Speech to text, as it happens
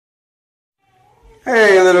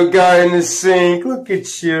Hey, little guy in the sink, look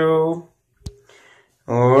at you.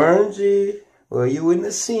 Orangey, well, you in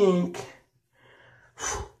the sink.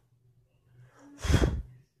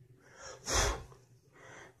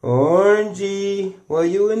 Orangey, well,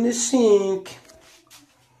 you in the sink.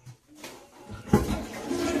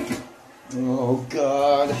 Oh,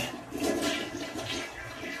 God.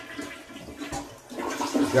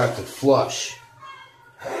 Got to flush.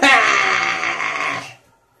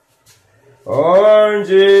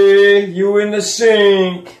 Orangey, you in the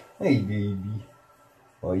sink. Hey, baby.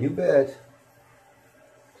 Oh, you bad.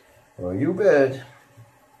 Oh, you bad.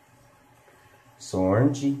 It's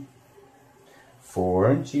Orangey.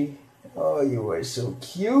 Orangey. Oh, you are so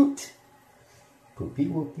cute. Poopy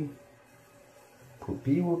whoopy.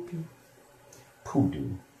 Poopy whoopy.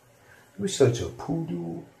 Poodoo. You're such a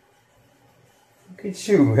poodoo. Look at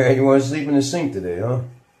you, man. You want to sleep in the sink today, huh?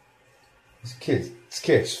 This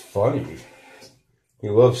kid's funny. He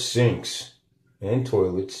loves sinks and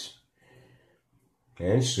toilets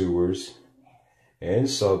and sewers and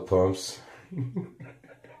sub pumps.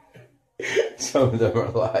 Some of them are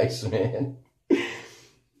lies, man.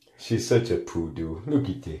 She's such a poodoo. Look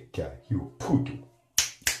at that guy. You a poodoo.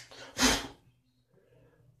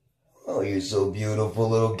 Oh, you're so beautiful,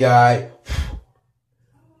 little guy.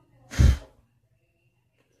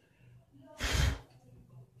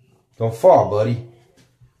 Don't fall, buddy.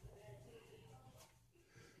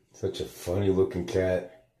 Such a funny looking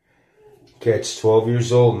cat. Cat's 12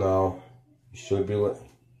 years old now. You should be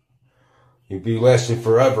you'd be lasting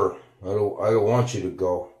forever. I don't want you to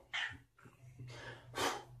go.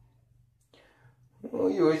 Oh,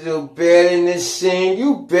 you're so bad in this sink.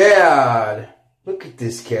 You bad. Look at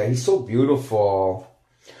this cat. He's so beautiful.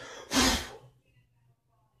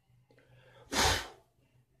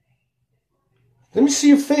 Let me see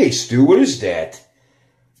your face, dude. What is that?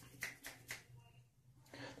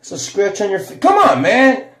 It's a scratch on your face. Come on,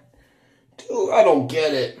 man. Dude, I don't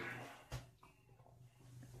get it.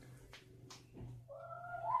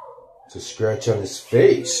 It's a scratch on his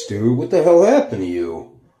face, dude. What the hell happened to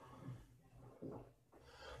you?